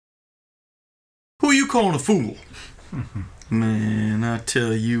Who are you calling a fool? Man, I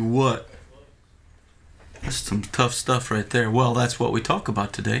tell you what. That's some tough stuff right there. Well, that's what we talk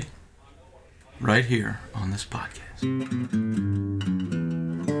about today. Right here on this podcast.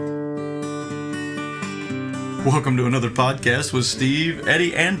 Welcome to another podcast with Steve,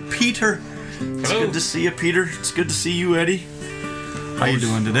 Eddie, and Peter. It's good to see you, Peter. It's good to see you, Eddie. How you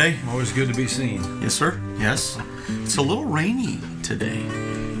doing today? Always good to be seen. Yes, sir. Yes. It's a little rainy today.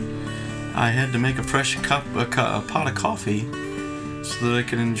 I had to make a fresh a pot of coffee so that I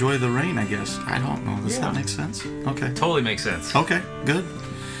could enjoy the rain, I guess. I don't know. Does that make sense? Okay. Totally makes sense. Okay, good.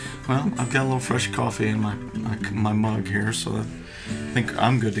 Well, I've got a little fresh coffee in my mug here, so I think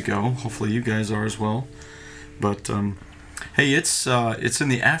I'm good to go. Hopefully you guys are as well. But, hey, it's in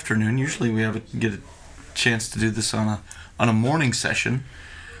the afternoon. Usually we get a chance to do this on a morning session.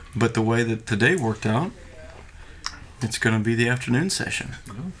 But the way that today worked out, it's going to be the afternoon session.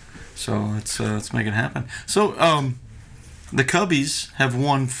 So let's make it happen. So the Cubbies have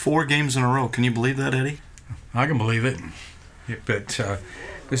won 4 games in a row. Can you believe that, Eddie? I can believe it. But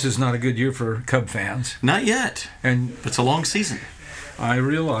this is not a good year for Cub fans. Not yet. And it's a long season. I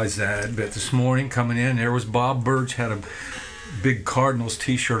realize that. But this morning coming in, there was Bob Birch had a big Cardinals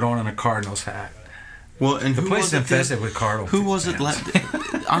T-shirt on and a Cardinals hat. Well, and the place is infested with Cardinals. Who was it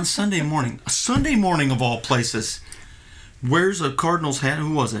on Sunday morning? A Sunday morning of all places. Where's a Cardinals hat?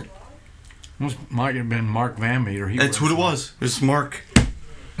 Who was it? Might have been Mark Van Meter. That's who it was. It was Mark.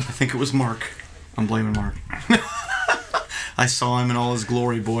 I think it was Mark. I'm blaming Mark. I saw him in all his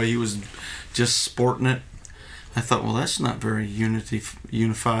glory, boy. He was just sporting it. I thought, well, that's not very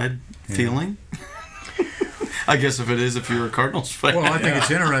unified feeling. I guess if you're a Cardinals fan. Well, I think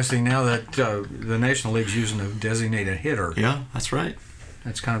it's interesting now that the National League's using a designated hitter. Yeah, that's right.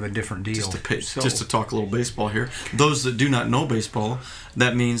 That's kind of a different deal. Just to talk a little baseball here. Those that do not know baseball,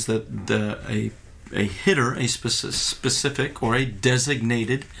 that means that a hitter, a specific or a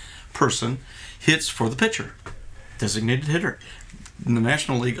designated person, hits for the pitcher. Designated hitter. In the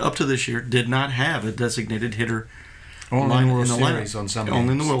National League, up to this year, did not have a designated hitter. Only in the World Series on some games.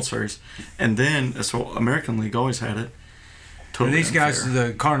 Only in the World Series. And then, so American League always had it. Totally these guys,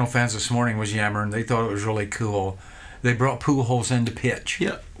 the Cardinal fans this morning was yammering. They thought it was really cool. They brought Pujols in to pitch.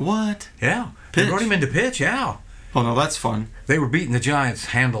 Yeah. What? Yeah. Pitch? They brought him in to pitch, yeah. Oh, no, that's fun. They were beating the Giants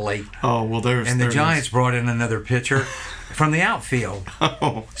handily. Oh, well, the Giants brought in another pitcher from the outfield.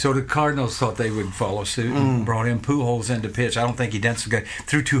 Oh. So the Cardinals thought they would follow suit and brought in Pujols in to pitch. I don't think he did so good.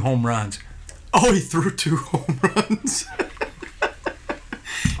 Threw 2 home runs. Oh, he threw 2 home runs.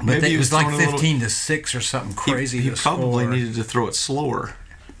 Maybe it was like 15-6 or something crazy. He probably needed to throw it slower.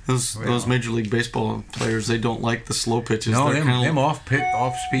 Those Major League Baseball players, they don't like the slow pitches. No, them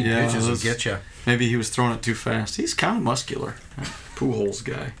off-speed pitches will get you. Maybe he was throwing it too fast. He's kind of muscular. Pujols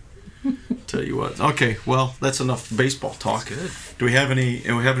guy. Tell you what. Okay, well, that's enough baseball talk. That's good. Do we have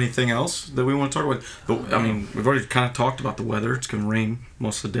anything else that we want to talk about? I mean, we've already kind of talked about the weather. It's going to rain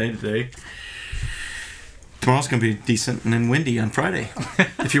most of the day today. Tomorrow's going to be decent and then windy on Friday,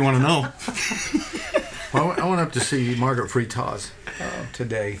 if you want to know. Well, I went up to see Margaret Fritas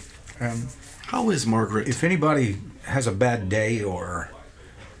today. How is Margaret? If anybody has a bad day or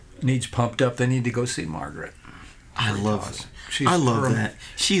needs pumped up, they need to go see Margaret. I love that.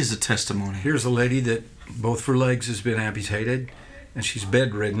 She is a testimony. Here's a lady that both of her legs has been amputated, and she's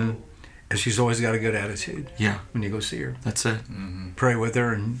bedridden, and she's always got a good attitude. Yeah. When you go see her. That's it. Mm-hmm. Pray with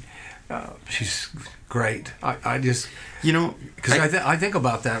her, and she's great. I just... because I think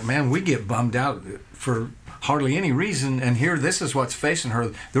about that, man. We get bummed out for hardly any reason, and here this is what's facing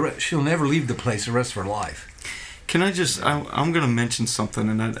her. She'll never leave the place the rest of her life. Can I just... I'm going to mention something,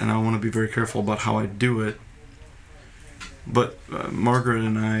 and I want to be very careful about how I do it. But Margaret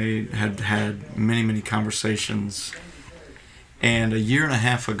and I had many, many conversations. And a year and a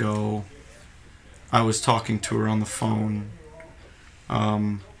half ago, I was talking to her on the phone.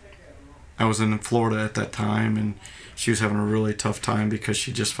 I was in Florida at that time, and she was having a really tough time because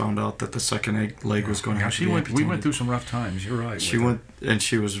she just found out that the second leg was going to have to be amputated. We went through some rough times. You're right. She went, and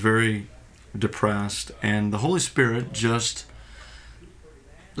she was very depressed. And the Holy Spirit just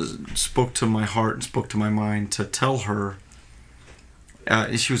spoke to my heart and spoke to my mind to tell her.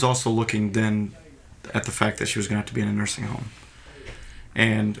 She was also looking then at the fact that she was going to have to be in a nursing home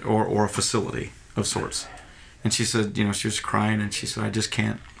or a facility of sorts. And she said, she was crying, and she said, I just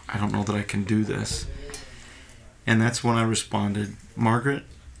can't. I don't know that I can do this. And that's when I responded, Margaret,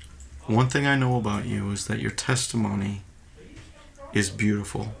 one thing I know about you is that your testimony is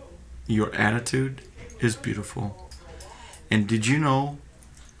beautiful. Your attitude is beautiful. And did you know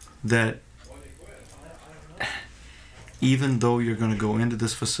that even though you're going to go into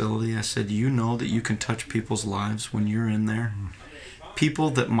this facility, I said, you know that you can touch people's lives when you're in there. People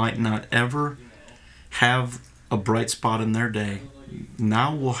that might not ever have a bright spot in their day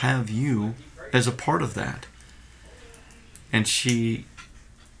now will have you as a part of that. And she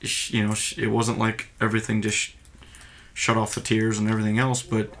it wasn't like everything just shut off the tears and everything else,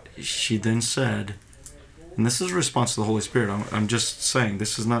 but she then said, and this is a response to the Holy Spirit. I'm just saying,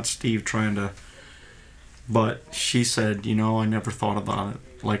 this is not Steve trying to, but she said, I never thought about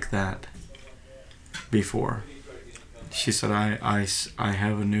it like that before. She said, I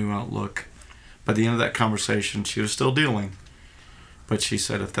have a new outlook. By the end of that conversation, she was still dealing, but she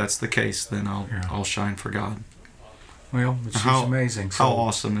said, if that's the case, then I'll shine for God. Well, she's amazing. So how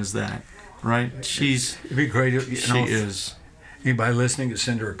awesome is that, right? It'd be great. She is. Anybody listening,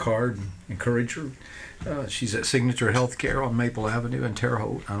 send her a card and encourage her. She's at Signature Healthcare on Maple Avenue in Terre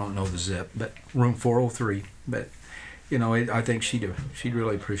Haute. I don't know the zip, but room 403. But I think she'd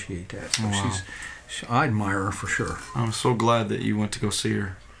really appreciate that. So wow. I admire her for sure. I'm so glad that you went to go see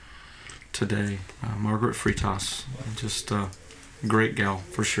her today, Margaret Freitas. Just a great gal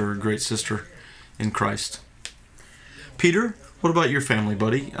for sure, great sister in Christ. Peter, what about your family,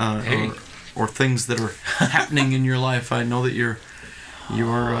 buddy? Hey. Or things that are happening in your life? I know that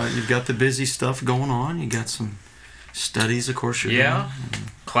you've got the busy stuff going on. You got some studies, of course. You're doing,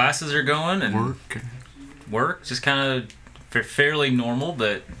 classes are going and work just kind of fairly normal,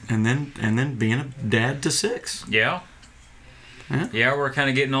 but and then being a dad to 6. Yeah, we're kind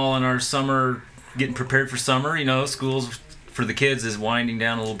of getting all in our summer, getting prepared for summer. Schools for the kids is winding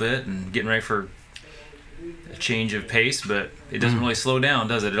down a little bit and getting ready for a change of pace, but it doesn't really slow down,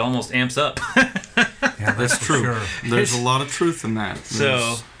 does it? It almost amps up. Yeah, that's true. Sure. There's a lot of truth in that.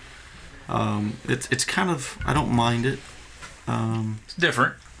 So it's kind of, I don't mind it. It's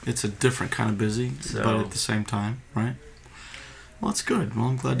different. It's a different kind of busy, but at the same time, right? Well, that's good. Well,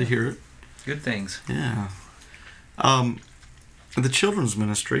 I'm glad to hear it. Good things. Yeah. The children's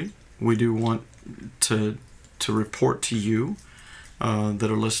ministry, we do want to report to you that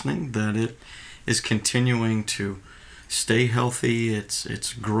are listening that it is continuing to stay healthy.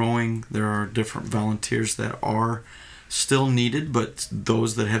 It's growing. There are different volunteers that are still needed, but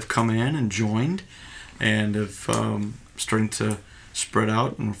those that have come in and joined and have starting to spread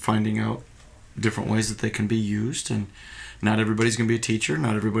out and finding out different ways that they can be used. And not everybody's going to be a teacher.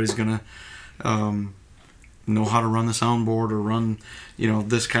 Not everybody's going to know how to run the soundboard or run,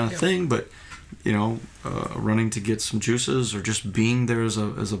 this kind of thing. But, running to get some juices or just being there as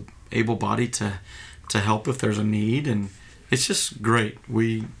a able body to help if there's a need. And it's just great.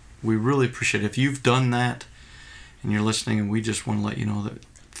 We really appreciate it. If you've done that and you're listening, and we just want to let you know that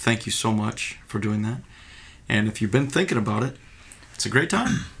thank you so much for doing that. And if you've been thinking about it, it's a great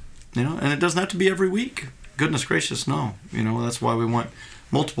time, and it doesn't have to be every week. Goodness gracious, no. That's why we want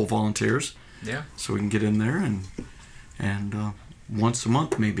multiple volunteers. Yeah. So we can get in there and once a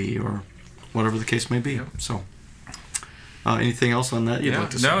month maybe, or whatever the case may be. Yep. So anything else on that you'd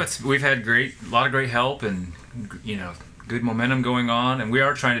like to say? No, we've had a lot of great help and good momentum going on, and we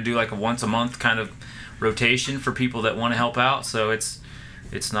are trying to do like a once a month kind of rotation for people that want to help out. So it's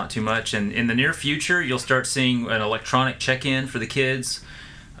not too much, and in the near future you'll start seeing an electronic check-in for the kids.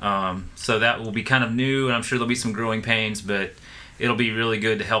 So that will be kind of new, and I'm sure there'll be some growing pains, but it'll be really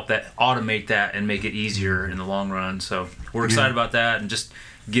good to help automate that and make it easier in the long run. So we're excited about that, and just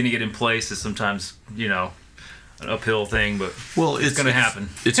getting it in place is sometimes an uphill thing, but it's going to happen.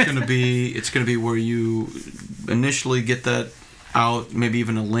 It's going to be where you initially get that out, maybe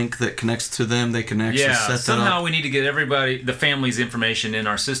even a link that connects to them. They can actually set that up. Somehow we need to get the family's information in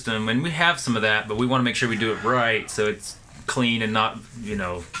our system, and we have some of that, but we want to make sure we do it right so it's clean and not,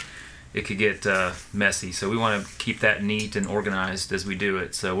 it could get messy. So we want to keep that neat and organized as we do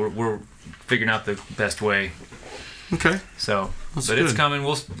it. So we're figuring out the best way. Okay. So, that's but good. It's coming.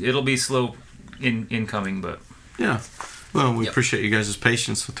 It'll be slow incoming, but yeah. Well, we appreciate you guys'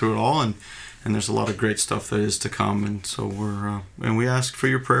 patience through it all, and there's a lot of great stuff that is to come, and so we ask for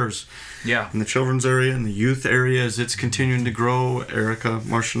your prayers. Yeah. In the children's area and the youth area as it's continuing to grow. Erica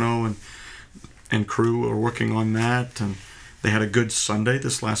Martineau and crew are working on that, and they had a good Sunday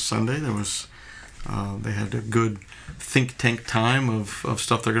this last Sunday. There was they had a good think tank time of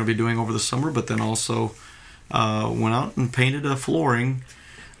stuff they're going to be doing over the summer, but then also went out and painted a flooring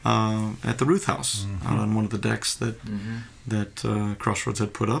at the Ruth House out on one of the decks that Crossroads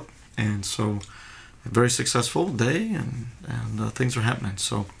had put up. And so a very successful day, and things are happening.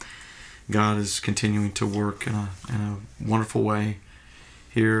 So God is continuing to work in a wonderful way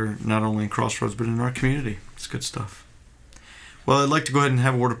here, not only in Crossroads, but in our community. It's good stuff. Well, I'd like to go ahead and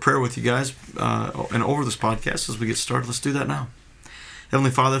have a word of prayer with you guys and over this podcast as we get started. Let's do that now.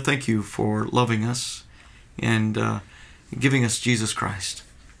 Heavenly Father, thank you for loving us and giving us Jesus Christ.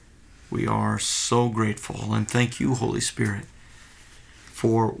 We are so grateful, and thank you, Holy Spirit,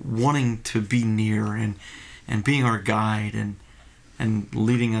 for wanting to be near and being our guide and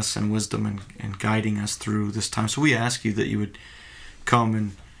leading us in wisdom and guiding us through this time. So we ask you that you would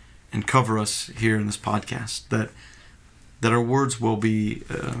come and cover us here in this podcast, that our words will be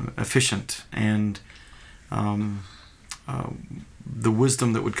efficient, and the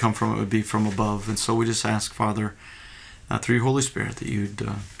wisdom that would come from it would be from above. And so we just ask, Father, through your Holy Spirit, that you'd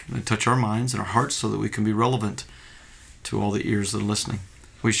touch our minds and our hearts so that we can be relevant to all the ears that are listening.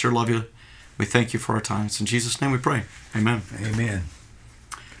 We sure love you. We thank you for our time. It's in Jesus' name we pray. Amen. Amen.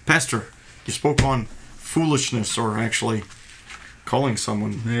 Pastor, you spoke on foolishness, or actually calling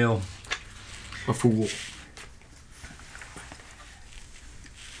someone a fool.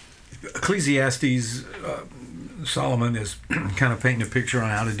 Ecclesiastes, Solomon is kind of painting a picture on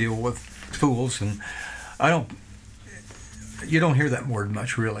how to deal with fools, and you don't hear that word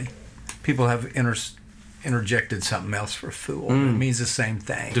much, really. People have interjected something else for fool. It means the same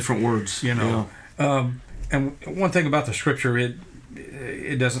thing. Different words, Yeah. And one thing about the scripture,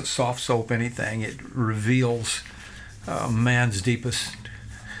 it doesn't soft soap anything. It reveals man's deepest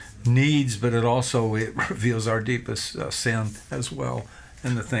needs, but it reveals our deepest sin as well,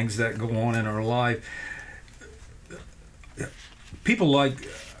 and the things that go on in our life. People like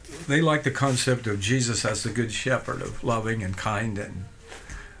the concept of Jesus as the good shepherd, of loving and kind, and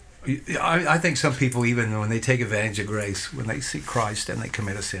I think some people, even when they take advantage of grace, when they see Christ and they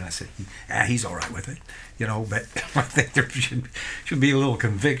commit a sin, I say, he's all right with it, but I think there should be a little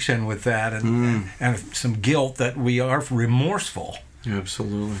conviction with that, and some guilt that we are remorseful. Yeah,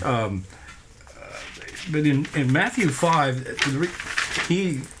 absolutely. But in Matthew 5,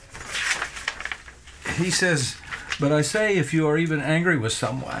 he says, "But I say, if you are even angry with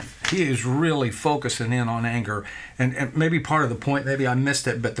someone," he is really focusing in on anger. And maybe part of the point, maybe I missed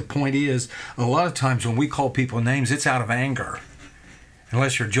it, but the point is, a lot of times when we call people names, it's out of anger.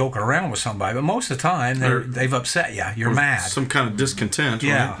 Unless you're joking around with somebody. But most of the time, they've upset you. You're mad. Some kind of discontent.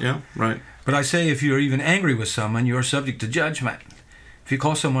 Yeah. Right? Yeah, right. "But I say, if you're even angry with someone, you are subject to judgment. If you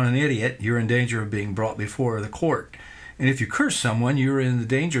call someone an idiot, you're in danger of being brought before the court. And if you curse someone, you're in the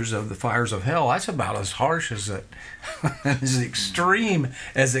dangers of the fires of hell." That's about as harsh as as extreme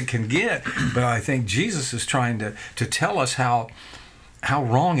as it can get. But I think Jesus is trying to tell us how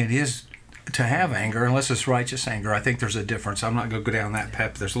wrong it is to have anger, unless it's righteous anger. I think there's a difference. I'm not going to go down that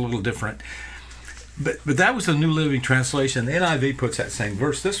path. There's a little different. But that was the New Living Translation. The NIV puts that same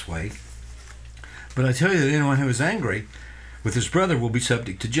verse this way: "But I tell you that anyone who is angry with his brother will be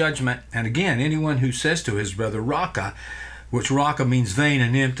subject to judgment. And again, anyone who says to his brother, Raka," which Raka means vain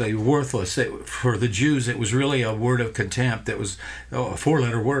and empty, worthless. For the Jews, it was really a word of contempt. It was a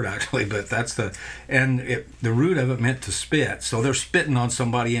four-letter word, actually, but that's the root of it meant to spit. So they're spitting on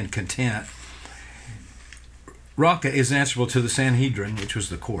somebody in contempt. Raka is answerable to the Sanhedrin, which was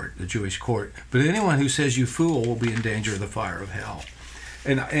the court, the Jewish court. "But anyone who says you fool will be in danger of the fire of hell."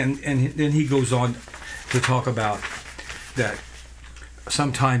 And then he goes on to talk about that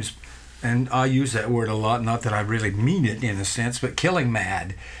sometimes, and I use that word a lot, not that I really mean it in a sense, but killing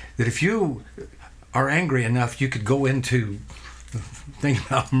mad. That if you are angry enough, you could go into thinking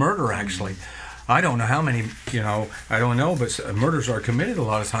about murder, actually. I don't know how many, I don't know, but murders are committed a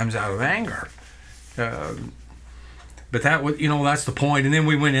lot of times out of anger. But that's the point. And then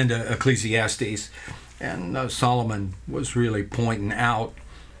we went into Ecclesiastes, and Solomon was really pointing out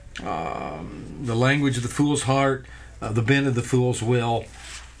the language of the fool's heart, the bent of the fool's will.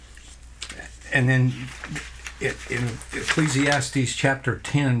 And then in Ecclesiastes chapter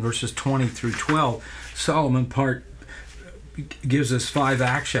 10, verses 20 through 12, Solomon gives us 5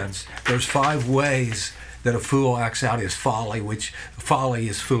 actions. There's 5 ways that a fool acts out his folly, which folly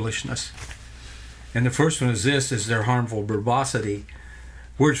is foolishness. And the first one is their harmful verbosity.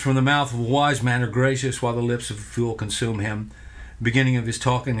 "Words from the mouth of a wise man are gracious, while the lips of a fool consume him. The beginning of his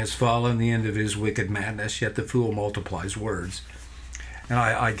talking is folly, and the end of his wicked madness, yet the fool multiplies words." And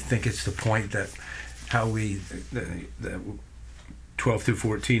I think it's the point that how the 12 through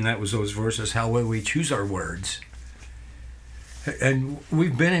 14, that was those verses, how we choose our words. And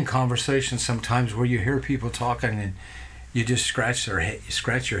we've been in conversations sometimes where you hear people talking and you just scratch your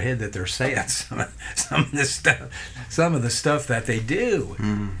head that they're saying some of the stuff that they do.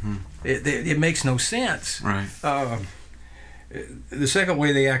 Mm-hmm. It makes no sense. Right. The second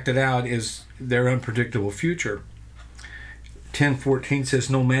way they acted out is their unpredictable future. 10:14 says,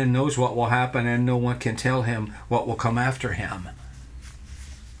 no man knows what will happen, and no one can tell him what will come after him.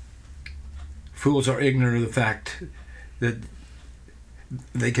 Fools are ignorant of the fact that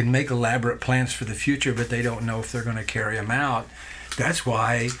they can make elaborate plans for the future, but they don't know if they're going to carry them out. That's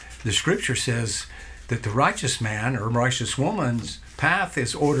why the scripture says that the righteous man or righteous woman's path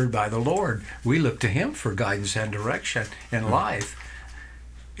is ordered by the Lord. We look to him for guidance and direction in life.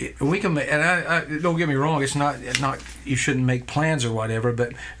 We can, and I don't get me wrong, it's not you shouldn't make plans or whatever,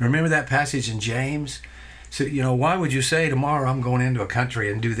 but remember that passage in James? So, why would you say tomorrow I'm going into a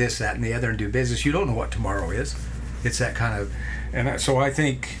country and do this, that, and the other and do business? You don't know what tomorrow is. It's that kind of, so I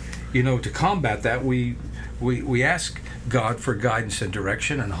think, to combat that, we ask God for guidance and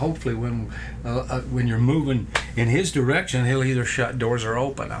direction, and hopefully when you're moving in His direction, He'll either shut doors or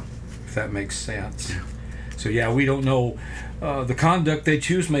open them, if that makes sense. So we don't know. The conduct they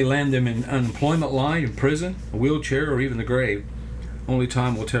choose may land them in unemployment line, in prison, a wheelchair, or even the grave. Only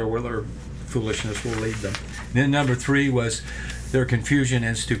time will tell where their foolishness will lead them. And then number 3 was their confusion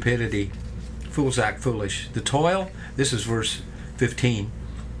and stupidity. Fools act foolish. The toil, this is verse 15.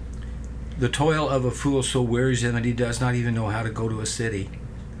 The toil of a fool so wearies him that he does not even know how to go to a city.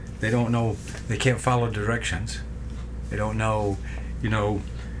 They don't know, they can't follow directions. They don't know, the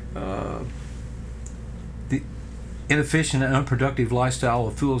inefficient and unproductive lifestyle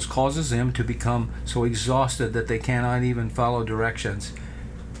of fools causes them to become so exhausted that they cannot even follow directions.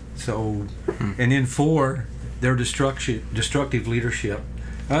 So, and in 4, their destructive leadership.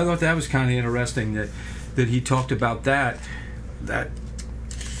 I thought that was kind of interesting that he talked about that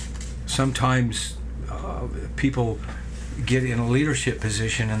sometimes people get in a leadership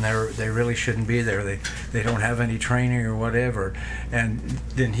position and they really shouldn't be there. They don't have any training or whatever. And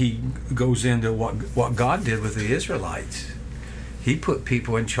then he goes into what God did with the Israelites. He put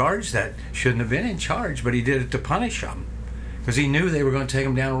people in charge that shouldn't have been in charge, but he did it to punish them because he knew they were going to take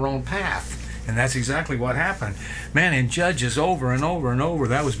them down the wrong path. And that's exactly what happened. Man, in Judges over and over and over,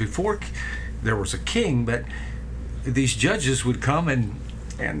 that was before there was a king, but these judges would come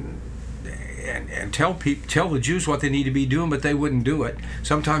and tell the Jews what they need to be doing, but they wouldn't do it.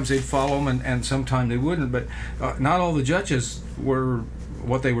 Sometimes they'd follow them, and sometimes they wouldn't. But not all the judges were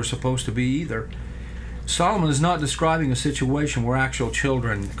what they were supposed to be either. Solomon is not describing a situation where actual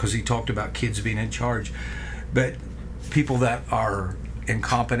children, because he talked about kids being in charge, but people that are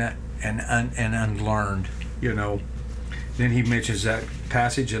incompetent and unlearned. Then he mentions that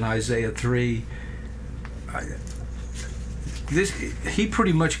passage in Isaiah 3. He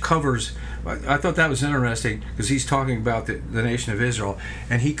pretty much covers. I thought that was interesting because he's talking about the nation of Israel,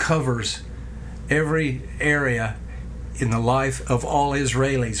 and he covers every area in the life of all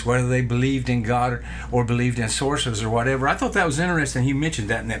Israelis, whether they believed in God or believed in sorcerers or whatever. I thought that was interesting. He mentioned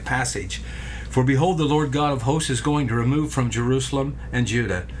that in that passage. For behold, the Lord God of hosts is going to remove from Jerusalem and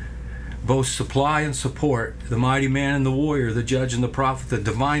Judah both supply and support, the mighty man and the warrior, the judge and the prophet, the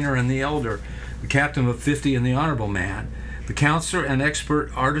diviner and the elder, the captain of 50 and the honorable man, the counselor and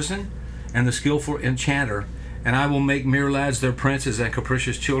expert artisan, and the skillful enchanter. And I will make mere lads their princes, and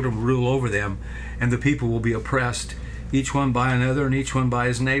capricious children rule over them, and the people will be oppressed, each one by another and each one by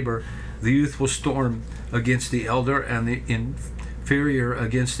his neighbor. The youth will storm against the elder, and the inferior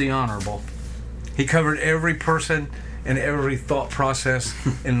against the honorable. He covered every person and every thought process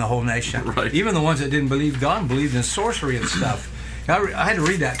in the whole nation. Right. Even the ones that didn't believe God and believed in sorcery and stuff. I had to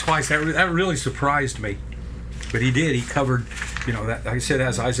read that twice. That really surprised me. But he did. He covered, that, like I said,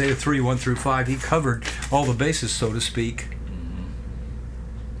 as Isaiah 3, 1 through 5, he covered all the bases, so to speak.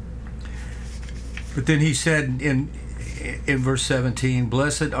 But then he said in verse 17,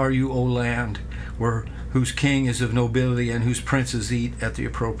 blessed are you, O land, whose king is of nobility and whose princes eat at the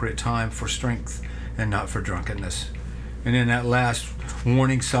appropriate time for strength and not for drunkenness. And then that last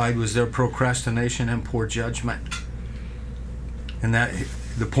warning side was their procrastination and poor judgment. And that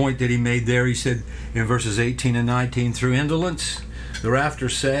the point that he made there, he said in verses 18 and 19, through indolence the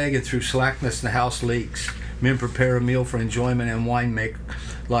rafters sag, and through slackness the house leaks. Men prepare a meal for enjoyment, and wine make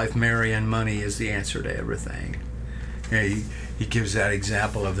life merry, and money is the answer to everything. And he gives that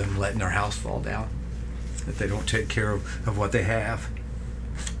example of them letting their house fall down, that they don't take care of what they have.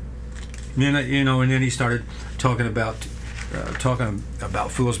 And then, and then he started talking about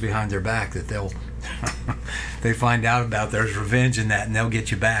fools behind their back, that they find out about there's revenge in that, and they'll get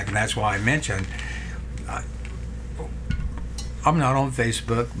you back. And that's why I mentioned I'm not on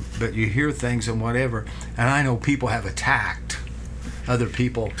Facebook, but you hear things and whatever, and I know people have attacked other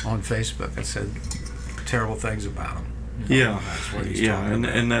people on Facebook and said terrible things about them. Yeah, that's what he's yeah, talking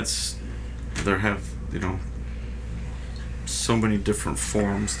about. and that's there have so many different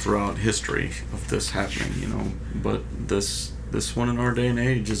forms throughout history of this happening, but this this one in our day and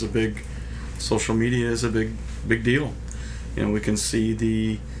age is a big. Social media is a big deal. You know, we can see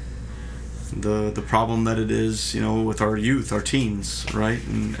the problem that it is, you know, with our youth, our teens, right,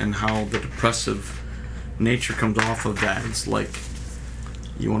 and how the depressive nature comes off of that. It's like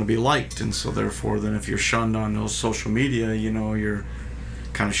you want to be liked, and so therefore, then if you're shunned on those social media, you know, you're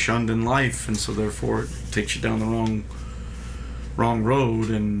kind of shunned in life, and so therefore it takes you down the wrong road,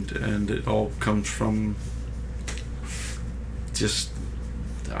 and it all comes from just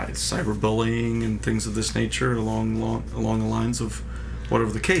cyberbullying and things of this nature along the lines of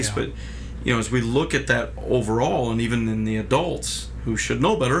whatever the case. Yeah. But you know, as we look at that overall, and even in the adults who should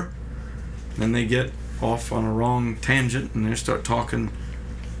know better, then they get off on a wrong tangent and they start talking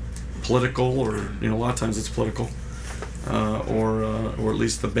political, or you know, a lot of times it's political, or at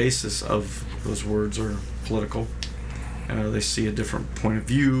least the basis of those words are political. They see a different point of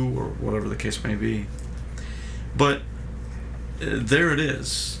view, or whatever the case may be. But there it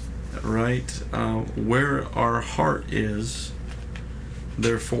is, right? Where our heart is,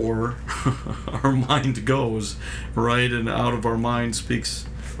 therefore our mind goes, right? And out of our mind speaks,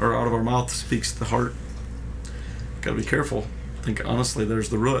 or out of our mouth speaks the heart. Gotta be careful. I think honestly there's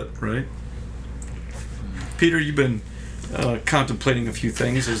the root, right? Peter, you've been contemplating a few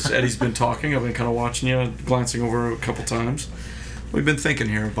things as Eddie's been talking. I've been kind of watching you, glancing over a couple times. We've been thinking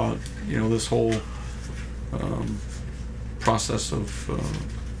here about, you know, this whole process of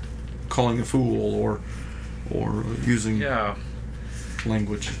calling a fool or using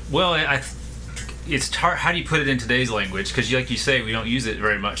language. Well, it's hard. How do you put it in today's language? Because, like you say, we don't use it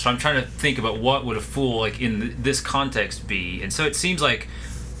very much. So I'm trying to think about what would a fool, like in this context, be. And so it seems like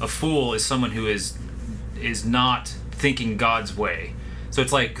a fool is someone who is not thinking God's way. So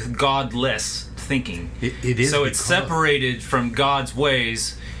it's like godless thinking. It is. So it's separated from God's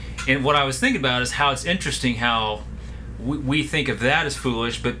ways. And what I was thinking about is how it's interesting how we think of that as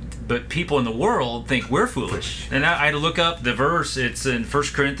foolish, but people in the world think we're foolish. And I had to look up the verse. It's in 1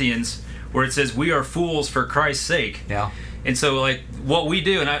 Corinthians where it says, "We are fools for Christ's sake." Yeah. And so, like, what we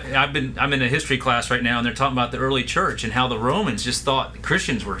do, and I'm in a history class right now, and they're talking about the early church and how the Romans just thought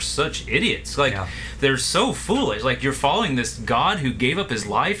Christians were such idiots. Like, they're so foolish. Like, you're following this God who gave up his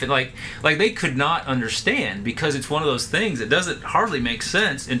life, and like they could not understand, because it's one of those things that doesn't hardly make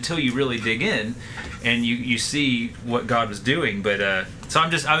sense until you really dig in and you see what God was doing. But so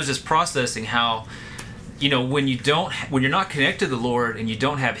I was just processing how, you know, when you're not connected to the Lord and you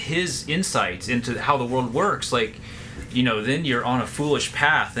don't have his insights into how the world works, like, you know, then you're on a foolish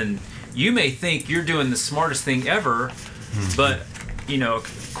path, and you may think you're doing the smartest thing ever, but, you know,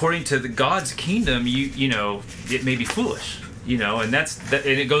 according to God's kingdom, you know, it may be foolish, you know, and and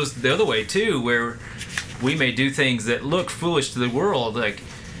it goes the other way too, where we may do things that look foolish to the world, like,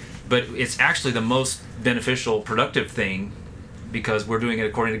 but it's actually the most beneficial, productive thing, because we're doing it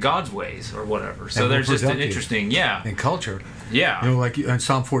according to God's ways or whatever. So there's just an interesting, in culture. Yeah. You know, like in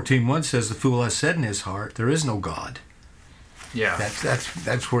Psalm 14:1 says, "The fool has said in his heart, there is no God." Yeah.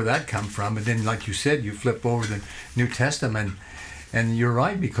 That's where that come from. And then, like you said, you flip over the New Testament, and you're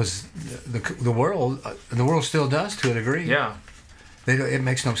right, because the world still does to a degree. Yeah. It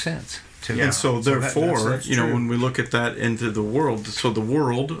makes no sense. And so therefore, that's you know, when we look at that into the world, so the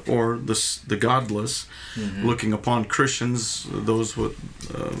world, or the godless, looking upon Christians, those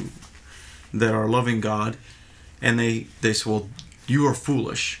that are loving God, and they say, well, you are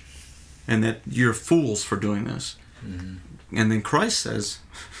foolish, and that you're fools for doing this. And then Christ says,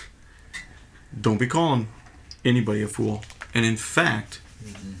 don't be calling anybody a fool. And in fact,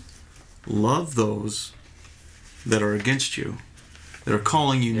 love those that are against you, that are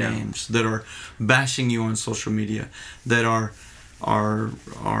calling you names, that are bashing you on social media, that are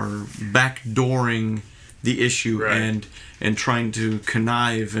backdooring the issue, right, and trying to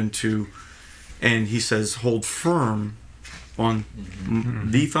connive into. And he says, hold firm on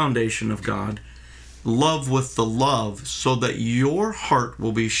the foundation of God. Love with the love, so that your heart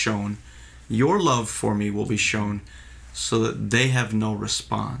will be shown, your love for me will be shown, so that they have no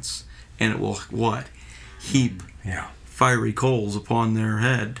response, and it will what? Heap fiery coals upon their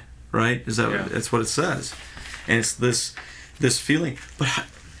head. Right? That's what it says, and it's this feeling.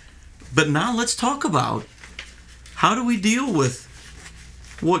 But now let's talk about how do we deal with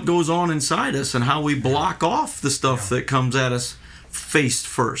what goes on inside us, and how we block off the stuff that comes at us face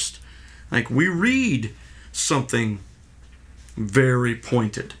first. Like, we read something very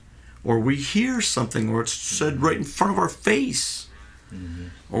pointed, or we hear something, or it's said right in front of our face,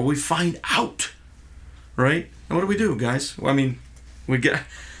 or we find out, right? And what do, guys? Well, I mean,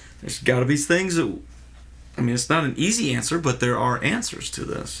 there's got to be things that, I mean, it's not an easy answer, but there are answers to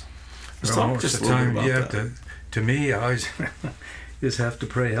this. Let's talk just a little bit about that. To me, I always just have to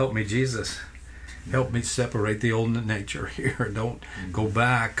pray, help me, Jesus. Help me separate the old nature here. Don't go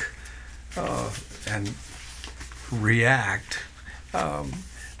back and react,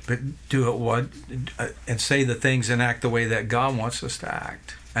 but do it and say the things and act the way that God wants us to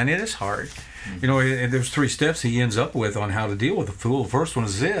act. And it is hard. You know, and there's 3 steps he ends up with on how to deal with a fool. The first one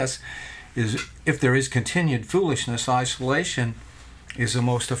is this, is if there is continued foolishness, isolation is the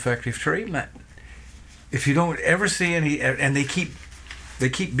most effective treatment. If you don't ever see any, and they keep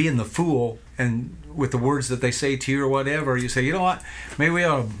being the fool, and with the words that they say to you or whatever, you say, you know what, maybe we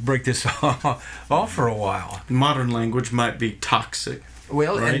ought to break this off for a while. Modern language might be toxic.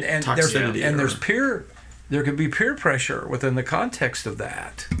 Well, right? and there could be peer pressure within the context of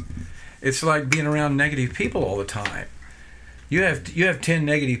that. It's like being around negative people all the time. You have 10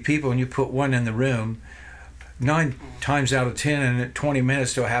 negative people and you put one in the room. 9 times out of 10 in 20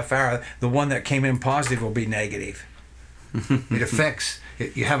 minutes to a half hour, the one that came in positive will be negative. It affects.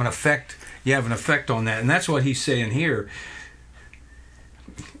 You have an effect. You have an effect on that, and that's what he's saying here.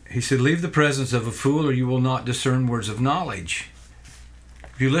 He said, "Leave the presence of a fool, or you will not discern words of knowledge."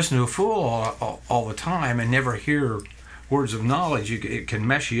 If you listen to a fool all the time and never hear words of knowledge, it can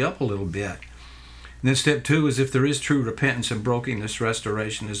mess you up a little bit. And then step 2 is if there is true repentance and brokenness,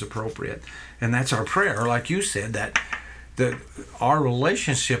 restoration is appropriate. And that's our prayer, like you said, that our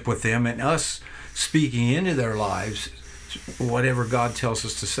relationship with them and us speaking into their lives, whatever God tells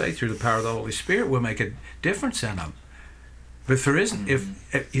us to say through the power of the Holy Spirit, will make a difference in them. But if there isn't,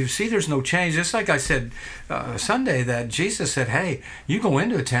 if you see there's no change, just like I said Sunday, that Jesus said, hey, you go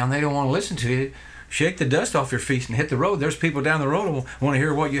into a town, they don't want to listen to you, shake the dust off your feet and hit the road. There's people down the road who want to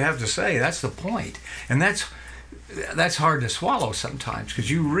hear what you have to say. That's the point. And that's hard to swallow sometimes, because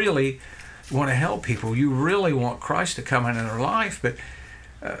you really want to help people. You really want Christ to come into their life. But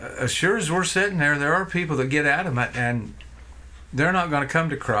as sure as we're sitting there are people that get adamant and they're not going to come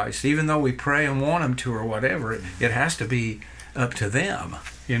to Christ, even though we pray and want them to or whatever. It has to be up to them,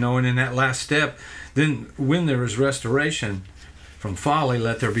 you know. And in that last step, then when there is restoration from folly,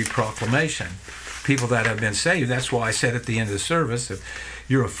 let there be proclamation. People that have been saved. That's why I said at the end of the service, if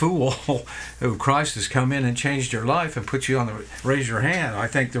you're a fool who Christ has come in and changed your life and put you on the raise your hand. I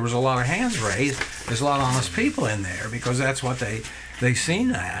think there was a lot of hands raised. There's a lot of honest people in there, because that's what they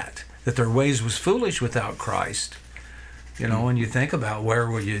seen that their ways was foolish without Christ. You know, when you think about where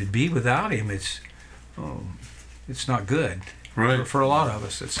would you be without him, it's not good. Right. For a lot of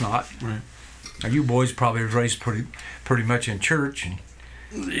us, it's not. Right. Now, you boys probably raised pretty much in church.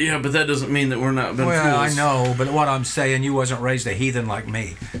 Yeah, but that doesn't mean that we're not been well, fools. I know, but what I'm saying, you wasn't raised a heathen like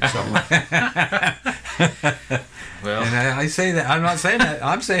me. So. Well, and I say that, I'm not saying that,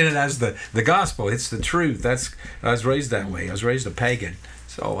 I'm saying it as the gospel. It's the truth. I was raised that way. I was raised a pagan,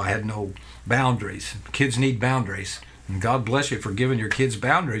 so I had no boundaries. Kids need boundaries. And God bless you for giving your kids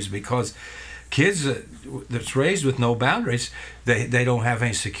boundaries, because kids that's raised with no boundaries, they don't have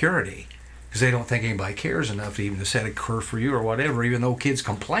any security, because they don't think anybody cares enough to even set a curve for you or whatever. Even though kids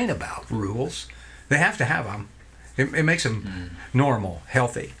complain about rules, they have to have them. It makes them normal,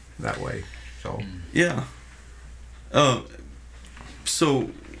 healthy that way. So yeah. So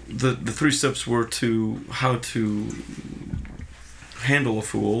the 3 steps were to how to handle a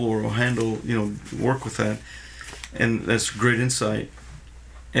fool, or handle, work with that. And that's great insight.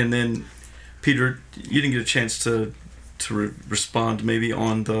 And then, Peter, you didn't get a chance to respond maybe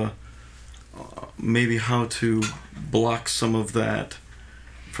on the maybe how to block some of that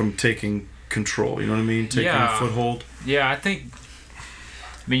from taking control. You know what I mean? Taking a foothold. Yeah, I think.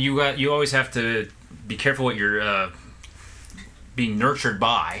 I mean, you always have to be careful what you're being nurtured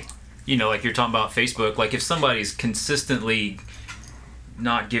by. You know, like you're talking about Facebook. Like if somebody's consistently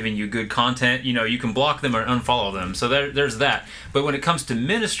not giving you good content, you can block them or unfollow them. So there's that. But when it comes to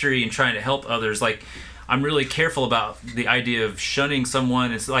ministry and trying to help others, like I'm really careful about the idea of shunning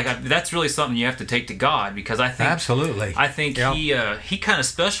someone. It's like that's really something you have to take to God, because I think absolutely. I think he kind of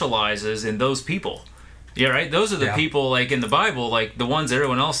specializes in those people. Yeah, right. Those are the people, like in the Bible, like the ones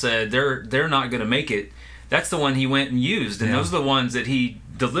everyone else said they're not going to make it. That's the one he went and used, and those are the ones that he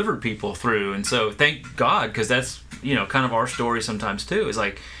delivered people through. And so thank God, because that's kind of our story sometimes too. Is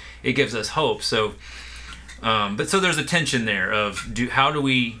like it gives us hope. So, but so there's a tension there of how do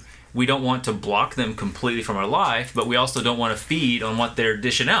we don't want to block them completely from our life, but we also don't want to feed on what they're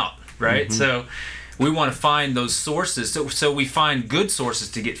dishing out, right? Mm-hmm. So we want to find those sources. So we find good sources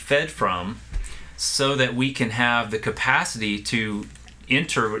to get fed from, so that we can have the capacity to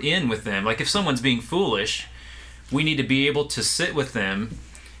enter in with them. Like if someone's being foolish, we need to be able to sit with them.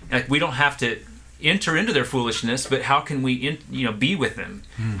 Like we don't have to enter into their foolishness, but how can we be with them?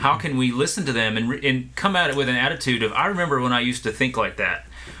 Mm-hmm. How can we listen to them and come at it with an attitude of, I remember when I used to think like that,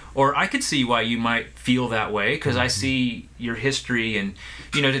 or I could see why you might feel that way because I see your history, and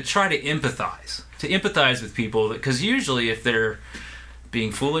to try to empathize with people, because usually if they're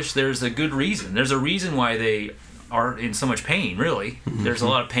being foolish, there's a good reason. There's a reason why they are in so much pain, really. Mm-hmm. There's a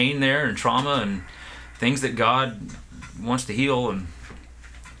lot of pain there and trauma and things that God wants to heal, and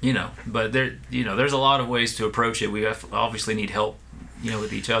but there's a lot of ways to approach it. We obviously need help,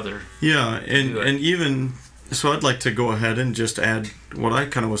 with each other. Yeah, and even so, I'd like to go ahead and just add what I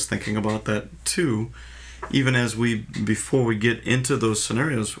kind of was thinking about that too. Even before we get into those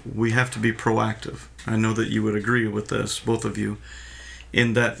scenarios, we have to be proactive. I know that you would agree with this, both of you,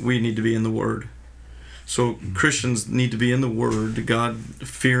 in that we need to be in the Word. So Christians need to be in the Word,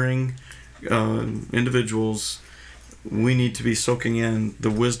 God-fearing individuals. We need to be soaking in the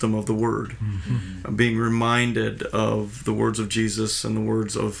wisdom of the Word, being reminded of the words of Jesus and the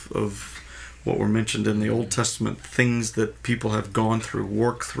words of what were mentioned in the Old Testament, things that people have gone through,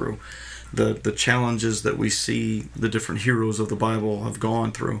 worked through, the challenges that we see the different heroes of the Bible have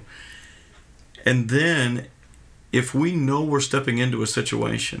gone through. And then, if we know we're stepping into a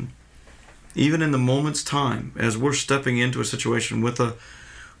situation, even in the moment's time, as we're stepping into a situation with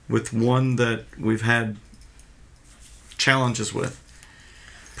one that we've had challenges with,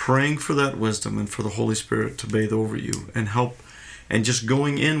 praying for that wisdom and for the Holy Spirit to bathe over you and help, and just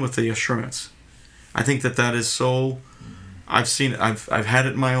going in with the assurance. I think that is so. I've seen it. I've had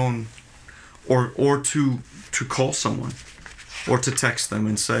it in my own, or to call someone, or to text them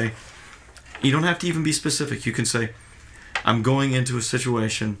and say, you don't have to even be specific. You can say, I'm going into a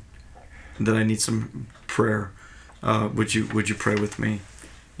situation that I need some prayer. Would you pray with me?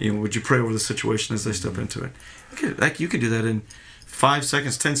 Would you pray over the situation as I step into it? You could do that in 5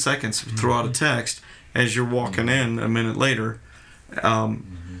 seconds, 10 seconds, throw out a text as you're walking in a minute later.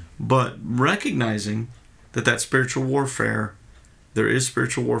 But recognizing that spiritual warfare, there is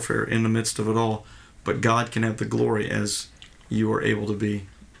spiritual warfare in the midst of it all, but God can have the glory as you are able to be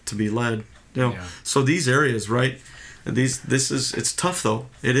led. So these areas, right? It's tough though.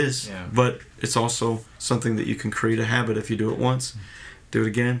 It is, but it's also something that you can create a habit if you do it once. Do it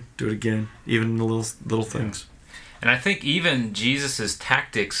again, even in the little things. And I think even Jesus's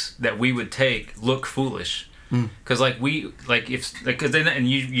tactics that we would take look foolish, because you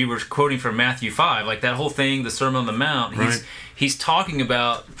were quoting from Matthew 5, like that whole thing, the Sermon on the Mount. He's talking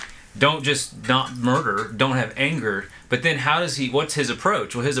about don't just not murder, don't have anger, but then what's his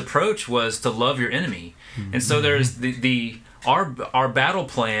approach? Well, his approach was to love your enemy, and so there's our battle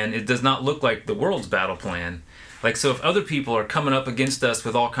plan. It does not look like the world's battle plan. Like, so if other people are coming up against us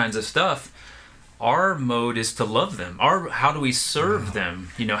with all kinds of stuff, our mode is to love them. How do we serve them?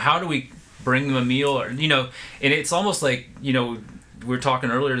 How do we bring them a meal? Or, and it's almost like, we were talking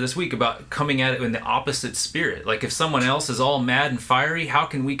earlier this week about coming at it in the opposite spirit. Like, if someone else is all mad and fiery, how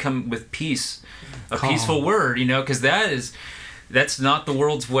can we come with peace, peaceful word, because that's not the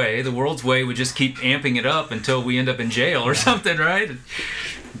world's way. The world's way would just keep amping it up until we end up in jail or something, right?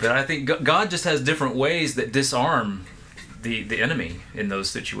 But I think God just has different ways that disarm the enemy in those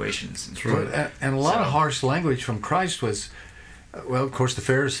situations. And a lot of harsh language from Christ was, well, of course, the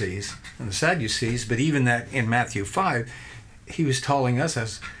Pharisees and the Sadducees, but even that in Matthew 5, he was telling us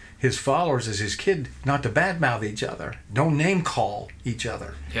as his followers, as his kid, not to badmouth each other. Don't name call each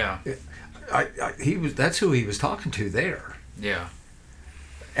other. Yeah. That's who he was talking to there. Yeah.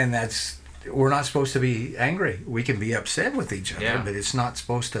 And we're not supposed to be angry. We can be upset with each other, but it's not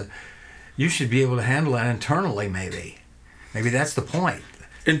supposed to. You should be able to handle that internally, maybe. Maybe that's the point.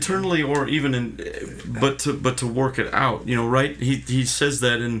 Internally, or even but to work it out, right? He says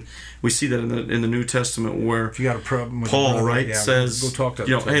that, and we see that in the New Testament where if you got a problem with Paul, right, says, we'll talk to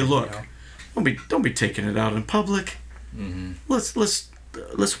hey, look, don't be taking it out in public. Mm-hmm.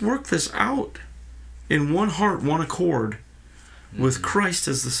 Let's work this out in one heart, one accord, with Christ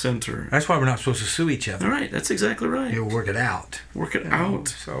as the center. That's why we're not supposed to sue each other. All right, that's exactly right. You'll work it out. Work it out.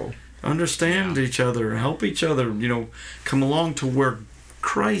 So understand each other, help each other. Come along to where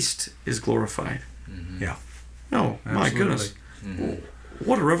Christ is glorified. Mm-hmm. Yeah. No, my goodness,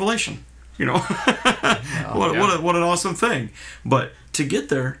 what a revelation! What an awesome thing. But to get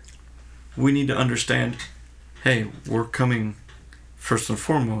there, we need to understand. Hey, we're coming first and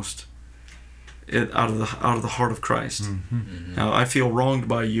foremost out of the heart of Christ. Mm-hmm. Mm-hmm. Now, I feel wronged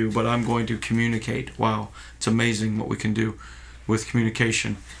by you, but I'm going to communicate. Wow, it's amazing what we can do with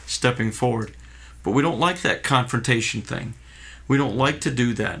communication, stepping forward. But we don't like that confrontation thing. We don't like to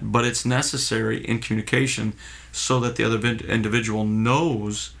do that, but it's necessary in communication so that the other individual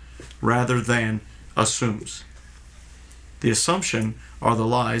knows, rather than assumes. The assumption are the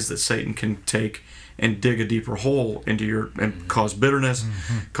lies that Satan can take and dig a deeper hole into your, and cause bitterness,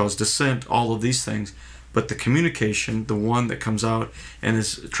 cause dissent, all of these things. But the communication, the one that comes out and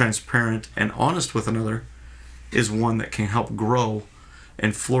is transparent and honest with another, is one that can help grow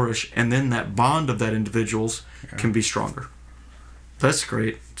and flourish, and then that bond of that individual's can be stronger. That's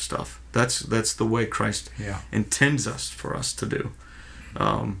great stuff. That's the way Christ intends for us to do.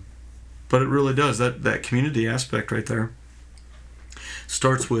 But it really does. That community aspect right there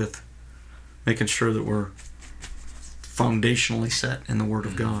starts with making sure that we're foundationally set in the Word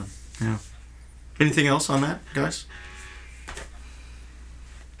of God. Yeah. Anything else on that, guys?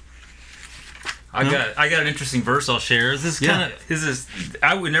 I got an interesting verse I'll share.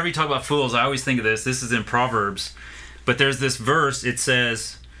 Whenever you talk about fools, I always think of this. This is in Proverbs, but there's this verse. It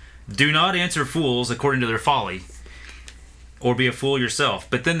says, "Do not answer fools according to their folly, or be a fool yourself."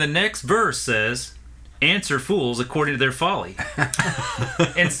 But then the next verse says, "Answer fools according to their folly."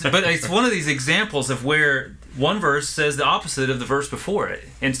 But it's one of these examples of where one verse says the opposite of the verse before it.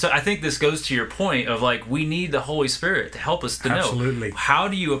 And so I think this goes to your point of like, we need the Holy Spirit to help us to know, how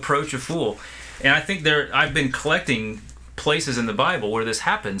do you approach a fool? And I think I've been collecting places in the Bible where this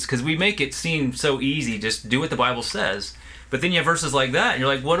happens, because we make it seem so easy, just do what the Bible says. But then you have verses like that, and you're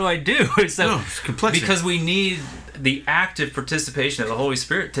like, what do I do? It's complexity. Because we need the active participation of the Holy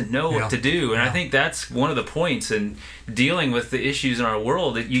Spirit to know what to do. And I think that's one of the points in dealing with the issues in our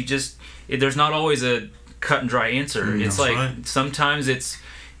world, that there's not always a cut and dry answer. It's like sometimes it's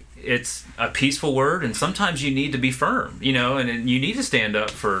a peaceful word, and sometimes you need to be firm, and you need to stand up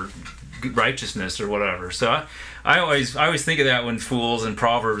for righteousness or whatever. So I always think of that when fools and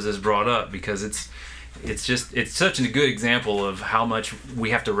Proverbs is brought up, because it's such a good example of how much we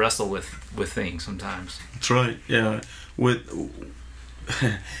have to wrestle with things sometimes. That's right. Yeah.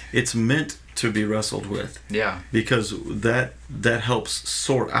 It's meant to be wrestled with. Yeah. Because that helps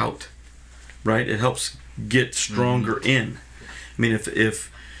sort out, right? It helps get stronger in. I mean,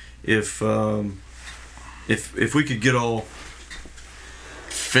 if we could get all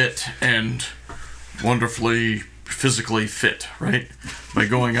fit and wonderfully physically fit, right? By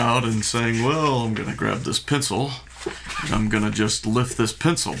going out and saying, well, I'm going to grab this pencil, and I'm going to just lift this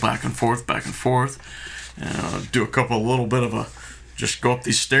pencil back and forth, and do a little bit of just go up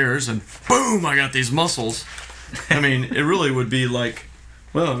these stairs, and boom, I got these muscles. I mean, it really would be like,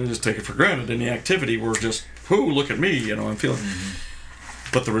 well, we just take it for granted. Any activity, we're just, look at me, I'm feeling.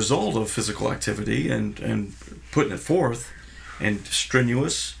 But the result of physical activity and putting it forth, and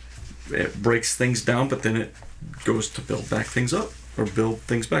strenuous, it breaks things down, but then it goes to build back things up, or build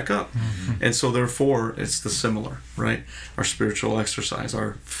things back up. And so therefore it's the similar, right? Our spiritual exercise,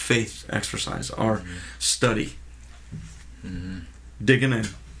 our faith exercise, our study, digging in,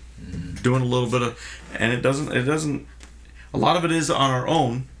 doing a little bit of, and it doesn't a lot of it is on our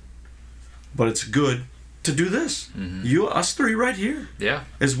own, but it's good to do this. Us three right here,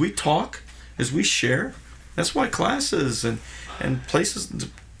 as we talk, as we share. That's why classes and places,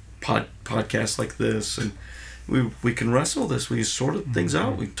 podcasts like this, and we can wrestle this. We sort of things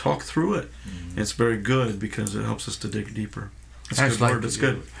out. We talk through it. It's very good because it helps us to dig deeper. It's a good word. It's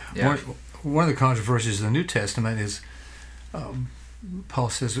good. Yeah. One of the controversies of the New Testament is Paul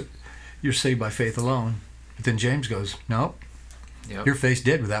says you're saved by faith alone. But then James goes, no, your faith's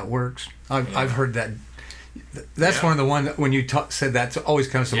dead without works. I've heard that. That's one of the one that when you said that always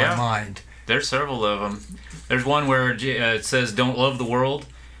comes to my mind. There's several of them. There's one where it says, don't love the world.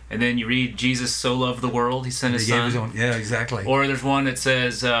 And then you read, Jesus so loved the world, he sent his son. Yeah, exactly. Or there's one that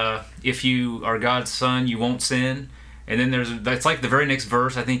says, if you are God's son, you won't sin. And then that's like the very next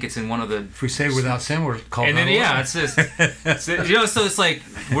verse. I think it's in one of the... If we say without sin, we're called... And then, it's just... so it's like,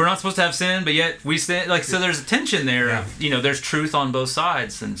 we're not supposed to have sin, but yet we sin. Like, so there's a tension there. Yeah. There's truth on both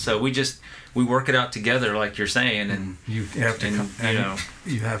sides. And so we work it out together, like you're saying, and you have to,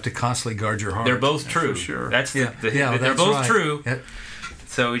 you have to constantly guard your heart. They're both true. For sure. They're both true. Yep.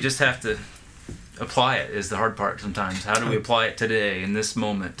 So we just have to apply it. Is the hard part sometimes. How do we apply it today in this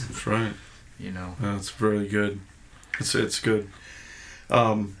moment? That's right. That's really good. It's good.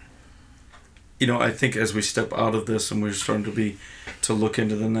 I think as we step out of this and we're starting to look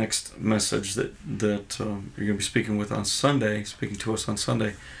into the next message that you're going to be speaking to us on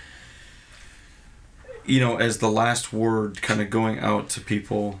Sunday. As the last word kind of going out to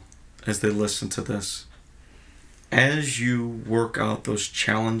people as they listen to this, as you work out those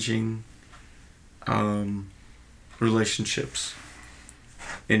challenging relationships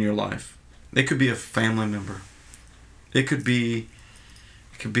in your life, it could be a family member, it could be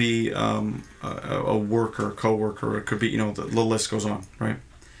a worker, a co-worker, it could be, the list goes on, right?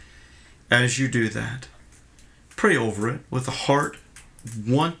 as you do that, pray over it with a heart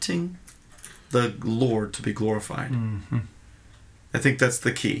wanting the Lord to be glorified. Mm-hmm. I think that's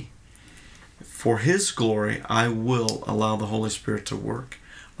the key. For His glory, I will allow the Holy Spirit to work.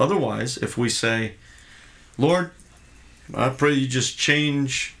 Otherwise, if we say, Lord, I pray you just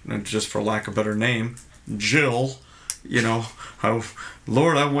change, just for lack of a better name, Jill,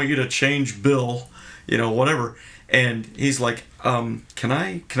 Lord, I want you to change Bill, whatever. And He's like, can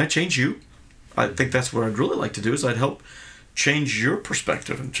I change you? I think that's what I'd really like to do, is I'd help change your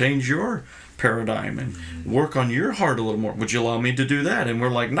perspective and change your paradigm and work on your heart a little more. Would you allow me to do that? And we're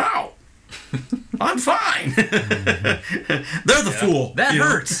like, no, I'm fine. They're the fool. That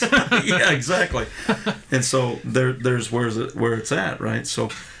hurts. Yeah, exactly. And so there's where it's at, right? So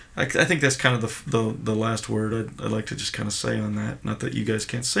I think that's kind of the last word I'd like to just kind of say on that. Not that you guys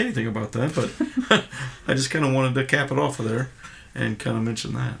can't say anything about that, but I just kind of wanted to cap it off of there and kind of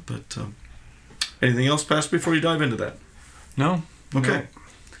mention that. But anything else, Pastor, before you dive into that? No. Okay. No.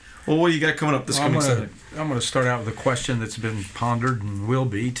 Well, what do you got coming up this coming Sunday? I'm going to start out with a question that's been pondered and will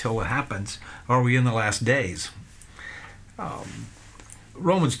be till it happens. Are we in the last days?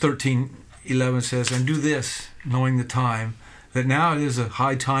 Romans 13:11 says, "And do this, knowing the time, that now it is a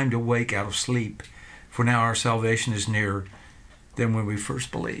high time to wake out of sleep, for now our salvation is nearer than when we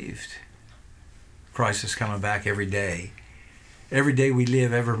first believed." Christ is coming back every day. Every day we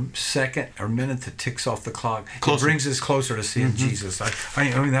live, every second or minute that ticks off the clock, it brings us closer to seeing Jesus. I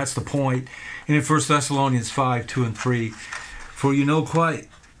mean, that's the point. And in 1 Thessalonians 5:2-3, "For you know quite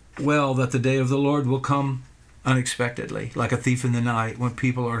well that the day of the Lord will come unexpectedly, like a thief in the night, when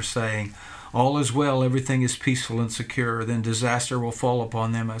people are saying, 'All is well, everything is peaceful and secure.' Then disaster will fall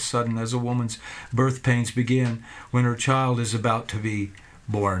upon them as sudden as a woman's birth pains begin when her child is about to be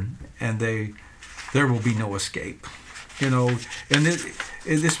born, and there will be no escape." And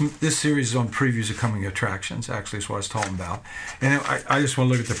this series is on previews of coming attractions, actually, is what I was talking about. And I just want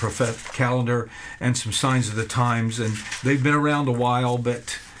to look at the prophetic calendar and some signs of the times. And they've been around a while,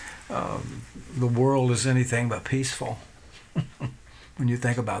 but the world is anything but peaceful when you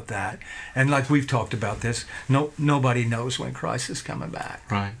think about that. And like we've talked about this, nobody knows when Christ is coming back.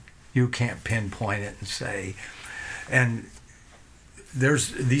 Right. You can't pinpoint it and say. And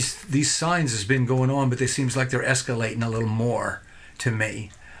there's these signs has been going on, but it seems like they're escalating a little more to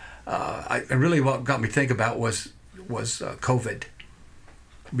me. Really what got me think about was COVID.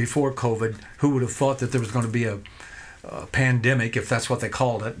 Before COVID, who would have thought that there was going to be a pandemic, if that's what they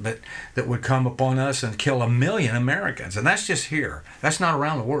called it, but that would come upon us and kill 1 million Americans? And that's just here. That's not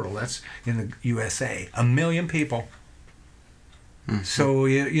around the world. That's in the USA. 1 million people. Mm-hmm. So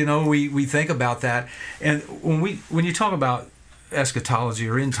we think about that, and when you talk about eschatology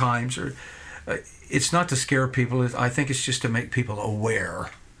or end times, or it's not to scare people. I think it's just to make people aware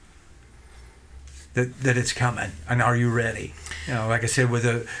that it's coming. And are you ready? Like I said, with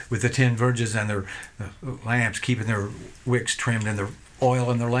the 10 virgins and their lamps, keeping their wicks trimmed and their oil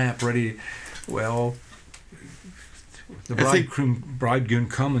in their lamp ready. Well, the bridegroom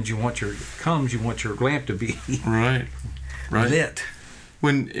comes. You want your lamp to be right lit.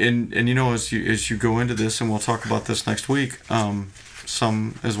 When as you go into this, and we'll talk about this next week,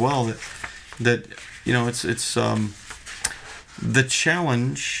 some as well, that it's the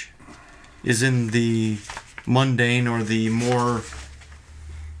challenge is in the mundane or the more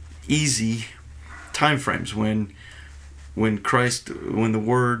easy time frames when the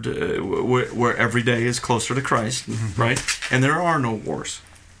word where every day is closer to Christ, right? And there are no wars,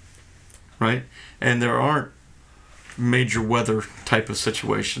 right? And there aren't major weather type of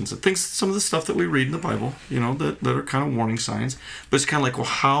situations and things, some of the stuff that we read in the Bible, that are kind of warning signs. But it's kind of like,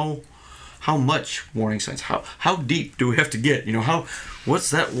 well, how much warning signs? How deep do we have to get? What's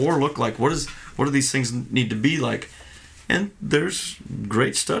that war look like? What do these things need to be like? And there's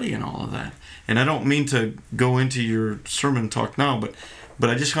great study in all of that. And I don't mean to go into your sermon talk now, but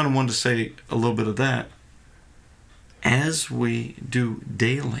I just kind of wanted to say a little bit of that. As we do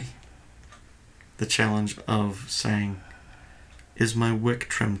daily, the challenge of saying, is my wick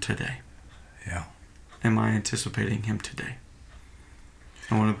trimmed today? Yeah. Am I anticipating Him today?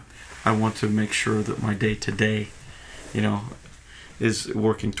 I want to make sure that my day today, is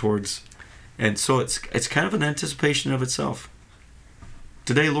working towards, and so it's kind of an anticipation of itself.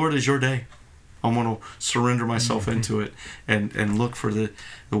 Today, Lord, is your day. I want to surrender myself into it and look for the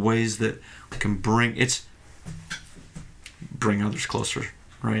ways that we can bring others closer.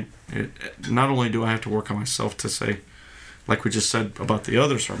 Right? Not only do I have to work on myself to say, like we just said about the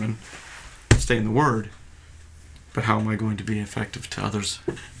other sermon, stay in the Word, but how am I going to be effective to others?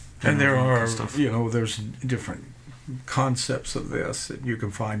 And there are, there's different concepts of this, that you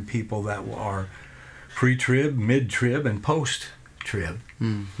can find people that are pre-trib, mid-trib, and post-trib.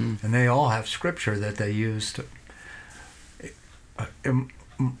 Mm-hmm. And they all have scripture that they use to...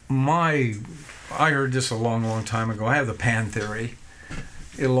 I heard this a long, long time ago. I have the pan theory.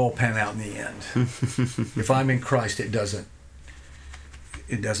 It'll all pan out in the end. If I'm in Christ, it doesn't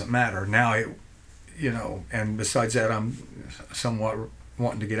matter. Now, and besides that, I'm somewhat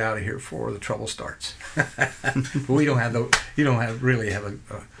wanting to get out of here before the trouble starts. You don't really have a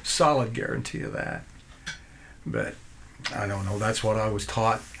solid guarantee of that. But I don't know. That's what I was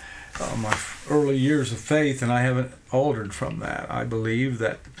taught my early years of faith, and I haven't altered from that. I believe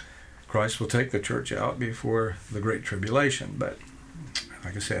that Christ will take the church out before the Great Tribulation. But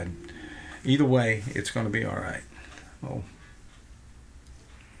like I said, either way, it's going to be all right. Well,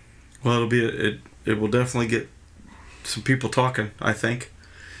 it will definitely get some people talking, I think,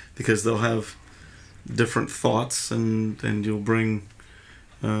 because they'll have different thoughts, and you'll bring,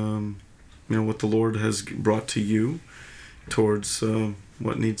 what the Lord has brought to you towards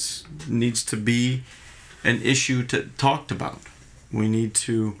what needs to be an issue talked about. We need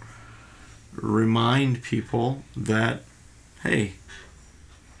to remind people that, hey,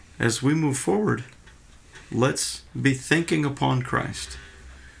 as we move forward, let's be thinking upon Christ.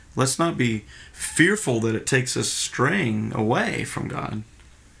 Let's not be fearful that it takes us straying away from God.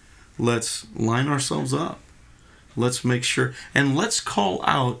 Let's line ourselves up. Let's make sure, and let's call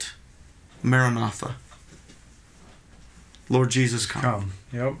out Maranatha. Lord Jesus, come.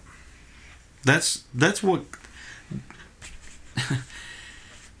 Yep. That's what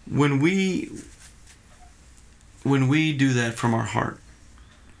when we do that from our heart,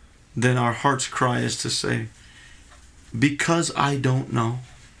 then our heart's cry is to say, because I don't know,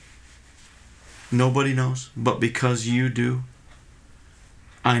 nobody knows, but because you do,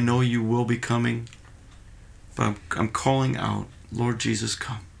 I know you will be coming, but I'm calling out, Lord Jesus,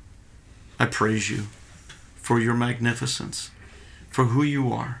 come. I praise you for your magnificence, for who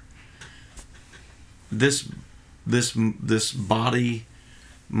you are. This body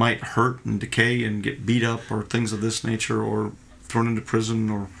might hurt and decay and get beat up or things of this nature, or thrown into prison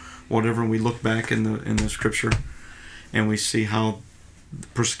or whatever. And we look back in the scripture and we see how the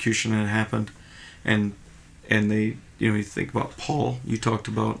persecution had happened, and they, you think about Paul. You talked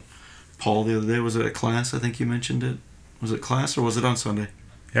about Paul the other day. Was it a class? I think you mentioned it. Was it class or was it on Sunday?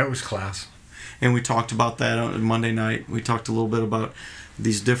 Yeah, it was class. And we talked about that on Monday night. We talked a little bit about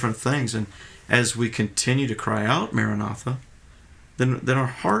these different things. And as we continue to cry out, Maranatha, then our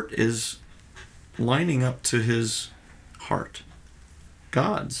heart is lining up to his heart.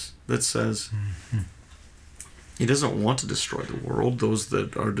 God's, that says he doesn't want to destroy the world, those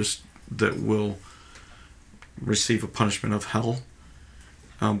that are that will receive a punishment of hell.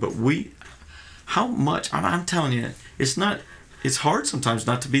 But how much, I'm telling you, it's hard sometimes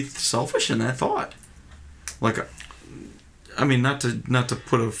not to be selfish in that thought. Like, I mean, not to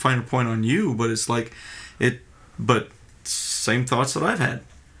put a finer point on you, but it's like but same thoughts that I've had.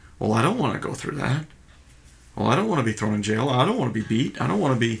 Well, I don't want to go through that. Well, I don't want to be thrown in jail. I don't want to be beat. I don't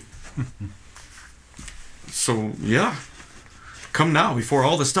want to be. So, yeah, come now before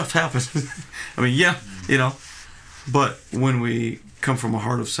all this stuff happens. I mean, yeah, but when we come from a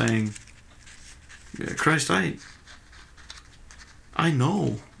heart of saying, Christ, I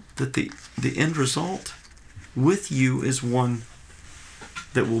know that the end result with you is one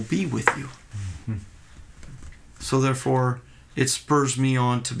that will be with you. Mm-hmm. So therefore, it spurs me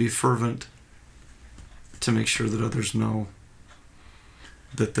on to be fervent, to make sure that others know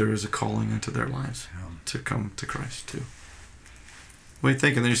that there is a calling into their lives to come to Christ too. What are you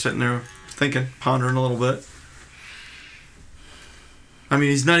thinking? Then you're sitting there thinking, pondering a little bit. I mean,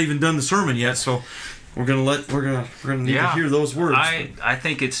 he's not even done the sermon yet, so we're gonna need to hear those words. I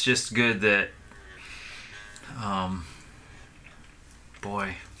think it's just good that,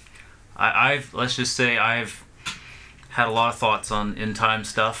 let's just say I've had a lot of thoughts on end time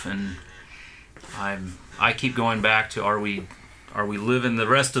stuff, and I keep going back to are we living the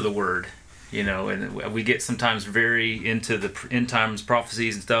rest of the word, and we get sometimes very into the end times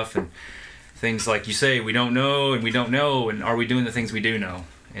prophecies and stuff, and things like you say, we don't know, and are we doing the things we do know?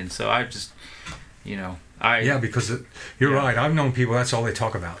 And so I just, because you're right. I've known people, that's all they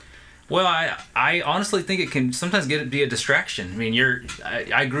talk about. Well, I honestly think it can sometimes be a distraction. I mean,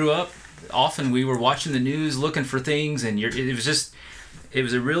 I grew up, often we were watching the news looking for things, and it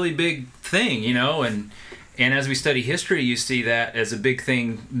was a really big thing, and as we study history, you see that as a big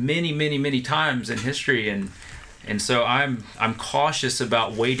thing many, many, many times in history, and so I'm cautious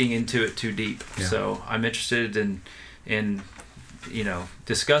about wading into it too deep. Yeah. So I'm interested in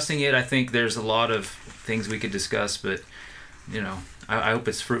discussing it. I think there's a lot of things we could discuss, but I hope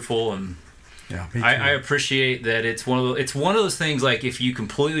it's fruitful, and yeah, I appreciate that it's one of those things, like, if you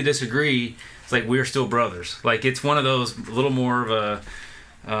completely disagree, it's like we're still brothers. Like, it's one of those, a little more of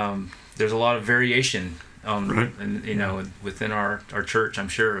a there's a lot of variation right. and within our church, I'm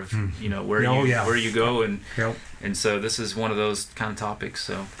sure, of where you go, and so this is one of those kind of topics.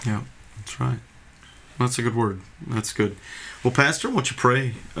 So yeah, that's right. That's a good word. That's good. Well, Pastor, why don't you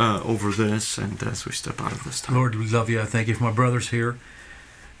pray over this, and as we step out of this time. Lord, we love you. I thank you for my brothers here,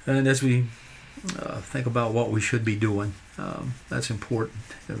 and as we think about what we should be doing, that's important,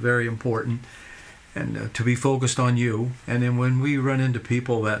 very important, and to be focused on you. And then when we run into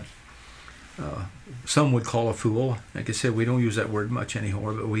people that some would call a fool, like I said, we don't use that word much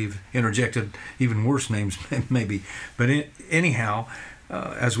anymore, but we've interjected even worse names maybe. But anyhow,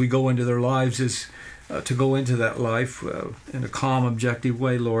 as we go into their lives, is to go into that life in a calm, objective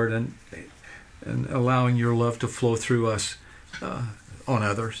way, Lord, and allowing your love to flow through us on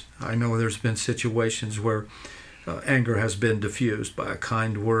others. I know there's been situations where anger has been diffused by a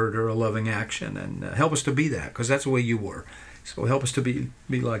kind word or a loving action, and help us to be that, because that's the way you were. So help us to be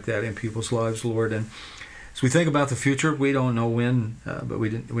like that in people's lives, Lord. And as we think about the future, we don't know when, but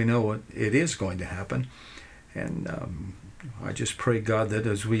we know it is going to happen. And I just pray, God, that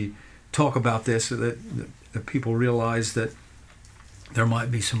as we talk about this, that people realize that there might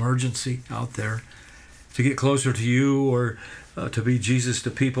be some urgency out there to get closer to you, or to be Jesus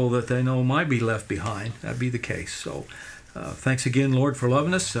to people that they know might be left behind. That'd be the case. So thanks again, Lord, for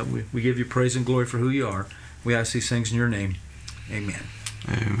loving us. We give you praise and glory for who you are. We ask these things in your name. Amen.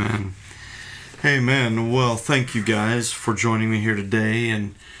 Amen. Amen. Well, thank you guys for joining me here today,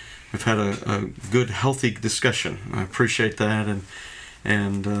 and we've had a good, healthy discussion. I appreciate that,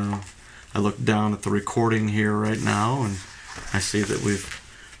 and I look down at the recording here right now, and I see that we've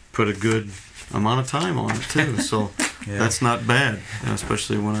put a good amount of time on it too. So yeah. That's not bad,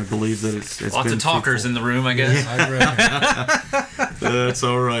 especially when I believe that it's lots been of talkers fruitful. In the room, I guess. Yeah. That's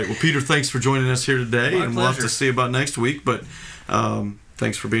all right. Well, Peter, thanks for joining us here today, and we'll have to see about next week. But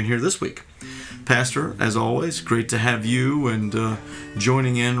thanks for being here this week, Pastor. As always, great to have you and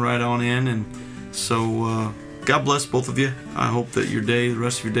joining in right on in. And so, God bless both of you. I hope that the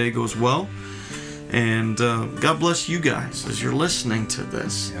rest of your day goes well. And God bless you guys as you're listening to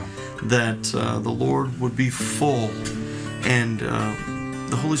this, that the Lord would be full and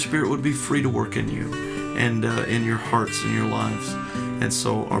the Holy Spirit would be free to work in you and in your hearts and your lives. And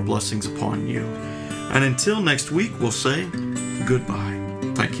so our blessings upon you. And until next week, we'll say goodbye.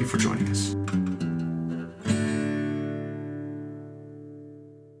 Thank you for joining us.